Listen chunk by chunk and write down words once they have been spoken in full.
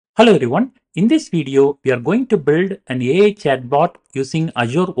Hello everyone. In this video, we are going to build an AI chatbot using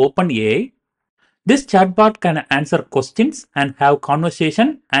Azure OpenAI. This chatbot can answer questions and have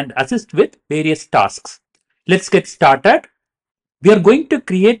conversation and assist with various tasks. Let's get started. We are going to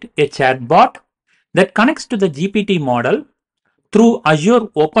create a chatbot that connects to the GPT model through Azure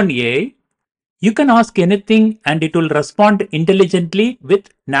OpenAI. You can ask anything and it will respond intelligently with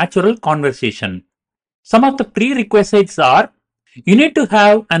natural conversation. Some of the prerequisites are you need to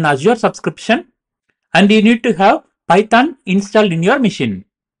have an Azure subscription and you need to have Python installed in your machine.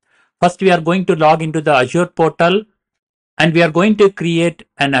 First, we are going to log into the Azure portal and we are going to create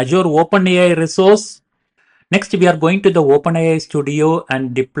an Azure OpenAI resource. Next, we are going to the OpenAI Studio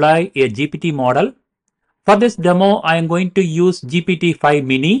and deploy a GPT model. For this demo, I am going to use GPT-5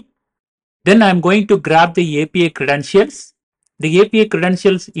 Mini. Then I am going to grab the API credentials. The API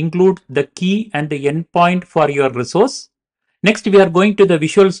credentials include the key and the endpoint for your resource. Next, we are going to the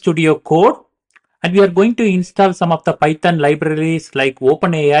Visual Studio Code and we are going to install some of the Python libraries like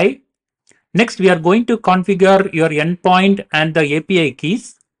OpenAI. Next, we are going to configure your endpoint and the API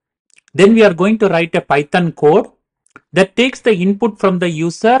keys. Then we are going to write a Python code that takes the input from the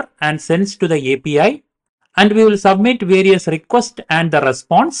user and sends to the API. And we will submit various requests and the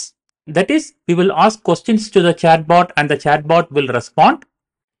response. That is, we will ask questions to the chatbot and the chatbot will respond.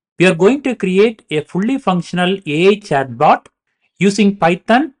 We are going to create a fully functional AI chatbot using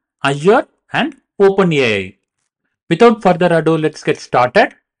Python, Azure, and OpenAI. Without further ado, let's get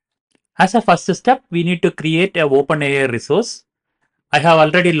started. As a first step, we need to create a OpenAI resource. I have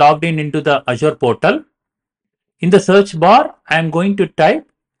already logged in into the Azure portal. In the search bar, I am going to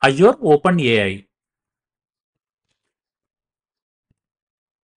type Azure OpenAI.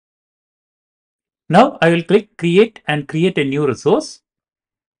 Now I will click create and create a new resource.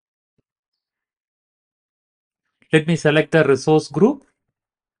 Let me select the resource group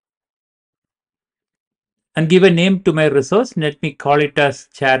and give a name to my resource. Let me call it as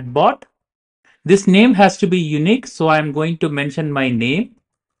chatbot. This name has to be unique, so I am going to mention my name.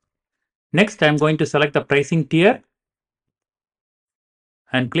 Next, I am going to select the pricing tier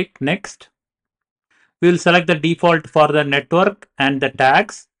and click next. We will select the default for the network and the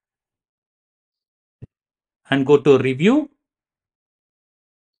tags and go to review.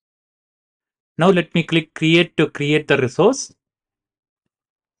 Now let me click create to create the resource.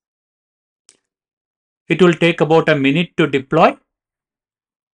 It will take about a minute to deploy.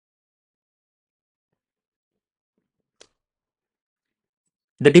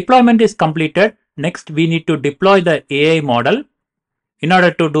 The deployment is completed. Next, we need to deploy the AI model. In order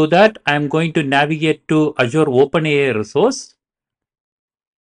to do that, I am going to navigate to Azure OpenAI resource.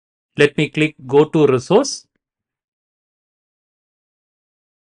 Let me click go to resource.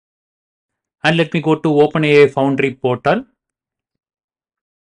 And let me go to OpenAI Foundry portal.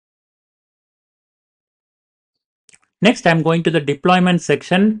 Next, I'm going to the deployment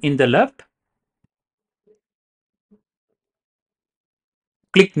section in the left.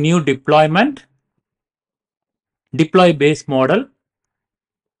 Click new deployment. Deploy base model.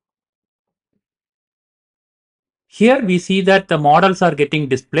 Here we see that the models are getting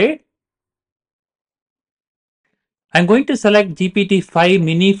displayed. I'm going to select GPT-5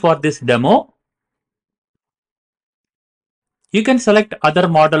 Mini for this demo. You can select other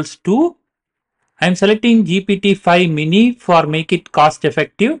models too. I'm selecting GPT-5 Mini for make it cost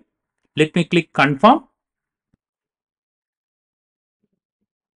effective. Let me click confirm.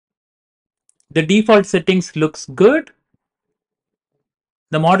 The default settings looks good.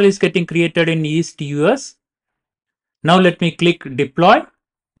 The model is getting created in East US. Now let me click deploy.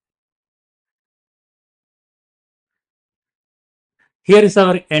 Here is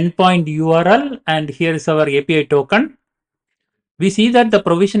our endpoint URL and here is our API token. We see that the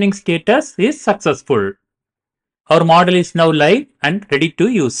provisioning status is successful. Our model is now live and ready to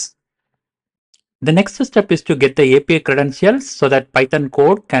use. The next step is to get the API credentials so that Python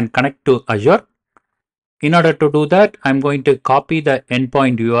code can connect to Azure. In order to do that, I'm going to copy the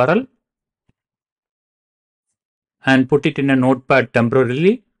endpoint URL and put it in a notepad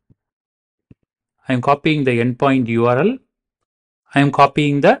temporarily. I'm copying the endpoint URL. I'm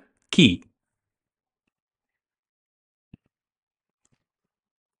copying the key.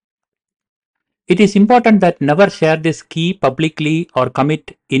 It is important that never share this key publicly or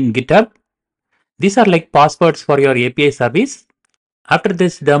commit in GitHub. These are like passwords for your API service. After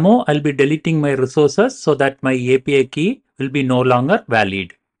this demo, I'll be deleting my resources so that my API key will be no longer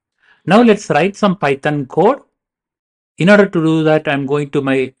valid. Now let's write some Python code. In order to do that, I'm going to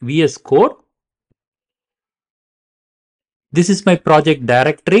my VS Code. This is my project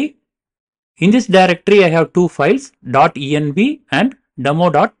directory. In this directory, I have two files, .env and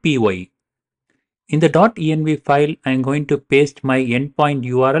demo.py. In the .env file, I am going to paste my endpoint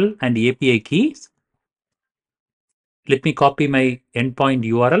URL and API keys. Let me copy my endpoint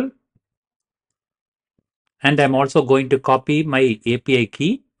URL, and I'm also going to copy my API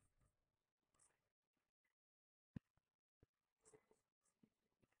key.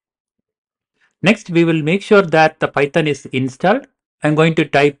 Next, we will make sure that the Python is installed. I'm going to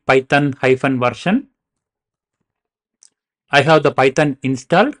type python-version. I have the Python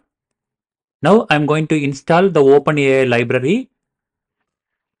installed. Now I'm going to install the OpenAI library.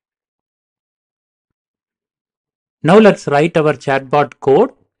 Now let's write our chatbot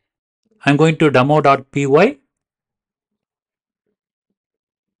code. I'm going to demo.py.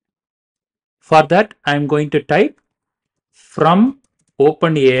 For that, I'm going to type from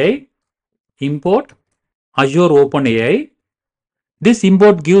OpenAI import Azure OpenAI. This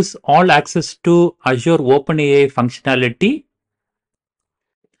import gives all access to Azure OpenAI functionality.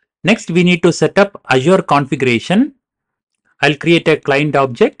 Next, we need to set up Azure configuration. I'll create a client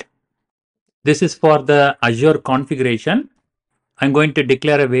object. This is for the Azure configuration. I'm going to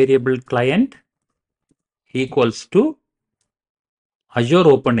declare a variable client equals to Azure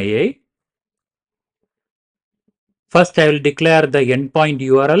OpenAI. First, I will declare the endpoint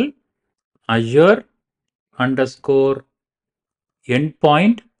URL Azure underscore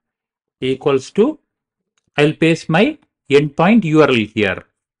endpoint equals to, I'll paste my endpoint URL here.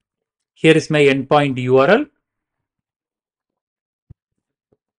 Here is my endpoint URL.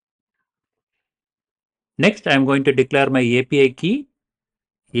 Next, I'm going to declare my API key.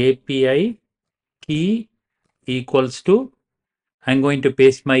 API key equals to, I'm going to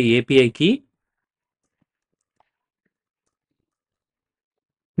paste my API key.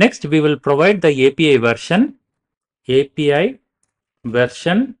 Next, we will provide the API version. API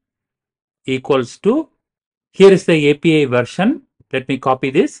version equals to, here is the API version. Let me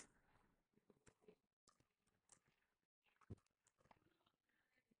copy this.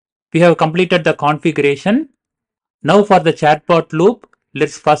 We have completed the configuration. Now for the chatbot loop,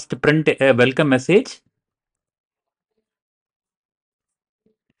 let's first print a welcome message.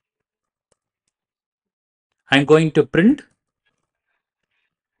 I'm going to print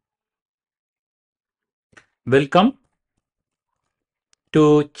welcome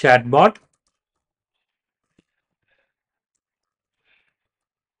to chatbot.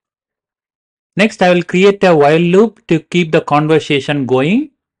 Next, I will create a while loop to keep the conversation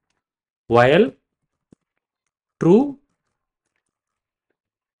going. While true,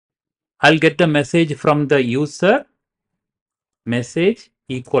 I'll get the message from the user. Message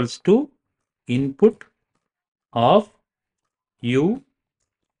equals to input of you.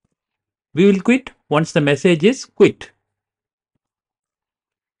 We will quit once the message is quit.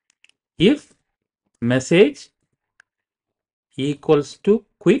 If message equals to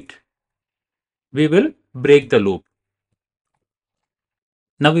quit, we will break the loop.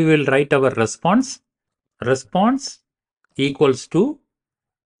 Now we will write our response. Response equals to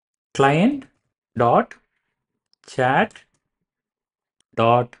client dot chat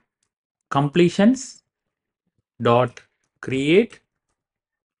dot completions dot create.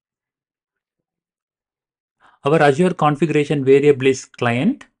 Our Azure configuration variable is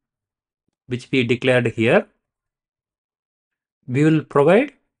client, which we declared here. We will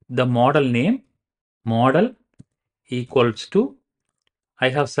provide the model name. Model equals to, I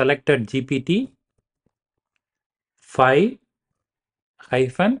have selected GPT 5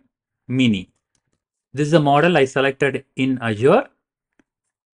 hyphen mini. This is the model I selected in Azure,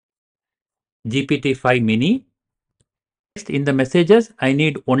 GPT-5 mini. Next, in the messages, I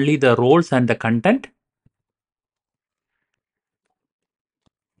need only the roles and the content.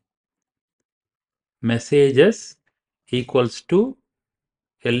 Messages equals to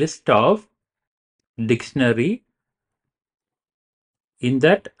a list of dictionary. In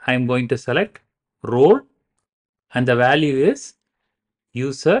that, I am going to select role, and the value is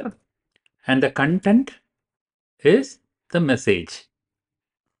user, and the content is the message.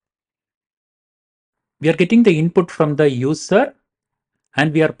 We are getting the input from the user,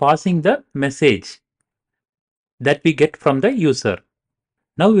 and we are passing the message that we get from the user.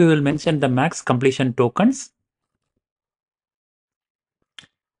 Now we will mention the max completion tokens.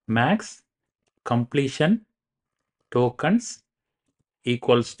 Max completion tokens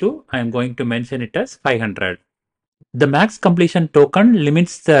equals to, I am going to mention it as 500. The max completion token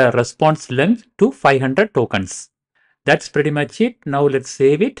limits the response length to 500 tokens. That's pretty much it. Now let's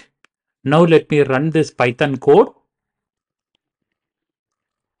save it. Now let me run this Python code.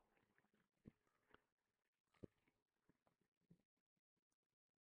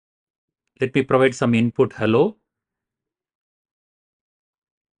 Let me provide some input hello.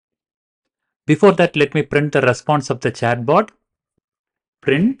 Before that, let me print the response of the chatbot.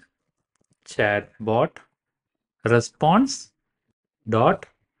 Print chatbot response dot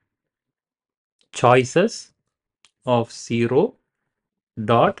choices of 0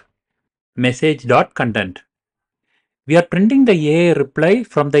 dot message dot content. We are printing the AI reply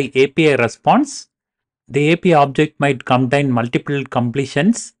from the API response. The API object might contain multiple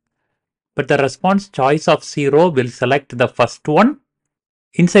completions, but the response choice of 0 will select the first one.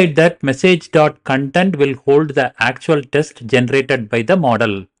 Inside that, message.content will hold the actual test generated by the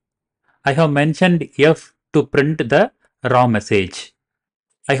model. I have mentioned F to print the raw message.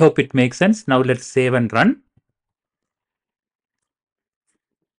 I hope it makes sense. Now let's save and run.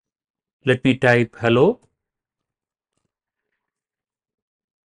 Let me type hello.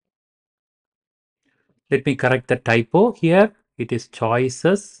 Let me correct the typo here. It is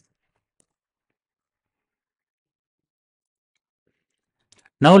choices.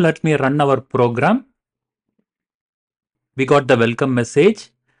 Now let me run our program. We got the welcome message.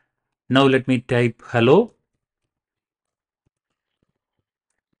 Now let me type hello.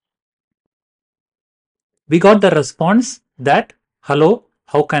 We got the response that hello,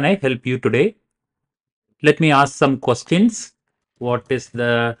 how can I help you today? Let me ask some questions. What is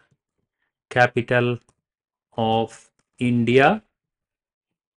the capital of India?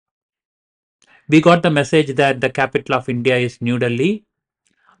 We got the message that the capital of India is New Delhi.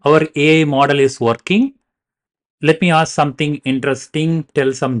 Our AI model is working. Let me ask something interesting,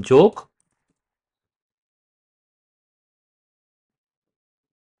 tell some joke.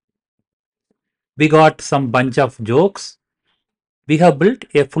 We got some bunch of jokes. We have built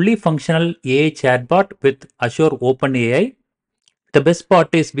a fully functional AI chatbot with Azure OpenAI. The best part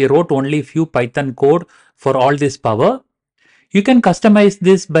is we wrote only few Python code for all this power. You can customize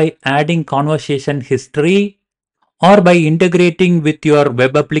this by adding conversation history or by integrating with your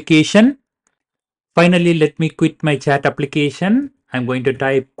web application. Finally, let me quit my chat application. I'm going to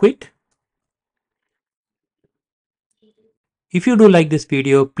type quit. If you do like this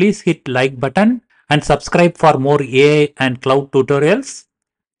video, please hit like button and subscribe for more AI and cloud tutorials.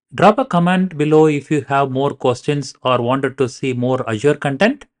 Drop a comment below if you have more questions or wanted to see more Azure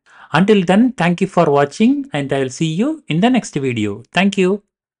content. Until then, thank you for watching and I'll see you in the next video. Thank you.